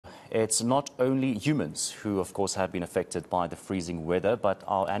it's not only humans who, of course, have been affected by the freezing weather, but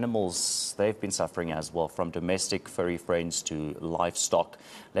our animals, they've been suffering as well, from domestic furry friends to livestock.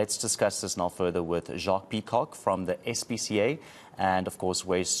 Let's discuss this now further with Jacques Peacock from the SPCA, and of course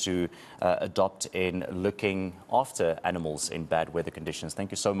ways to adopt in looking after animals in bad weather conditions. Thank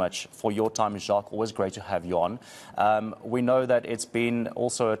you so much for your time, Jacques. Always great to have you on. We know that it's been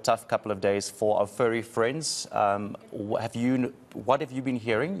also a tough couple of days for our furry friends. What have you been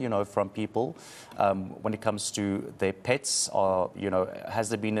hearing, from people when it comes to their pets? Or, has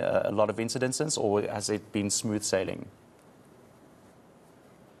there been a lot of incidences, or has it been smooth sailing?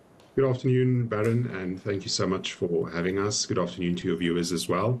 Good afternoon, Baron, and thank you so much for having us. Good afternoon to your viewers as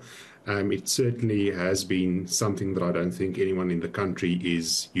well. It certainly has been something that I don't think anyone in the country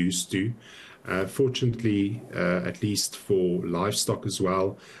is used to. Fortunately, at least for livestock as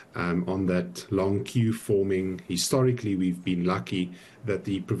well, on that long queue forming, historically we've been lucky that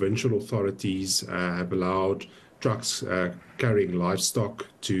the provincial authorities have allowed trucks carrying livestock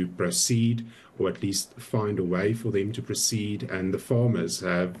to proceed, or at least find a way for them to proceed, and the farmers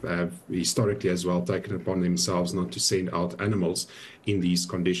have historically as well taken upon themselves not to send out animals in these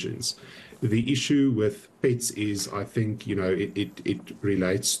conditions. The issue with pets is, I think, it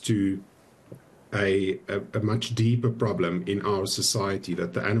relates to a much deeper problem in our society,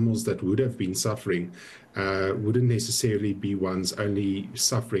 that the animals that would have been suffering wouldn't necessarily be ones only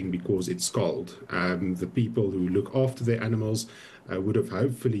suffering because it's cold. The people who look after their animals would have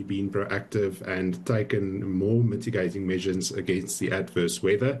hopefully been proactive and taken more mitigating measures against the adverse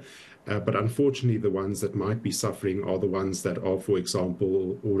weather. But unfortunately, the ones that might be suffering are the ones that are, for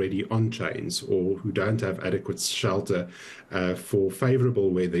example, already on chains, or who don't have adequate shelter for favorable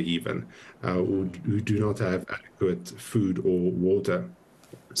weather even, or who do not have adequate food or water.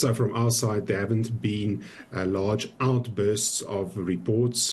 So from our side, there haven't been large outbursts of reports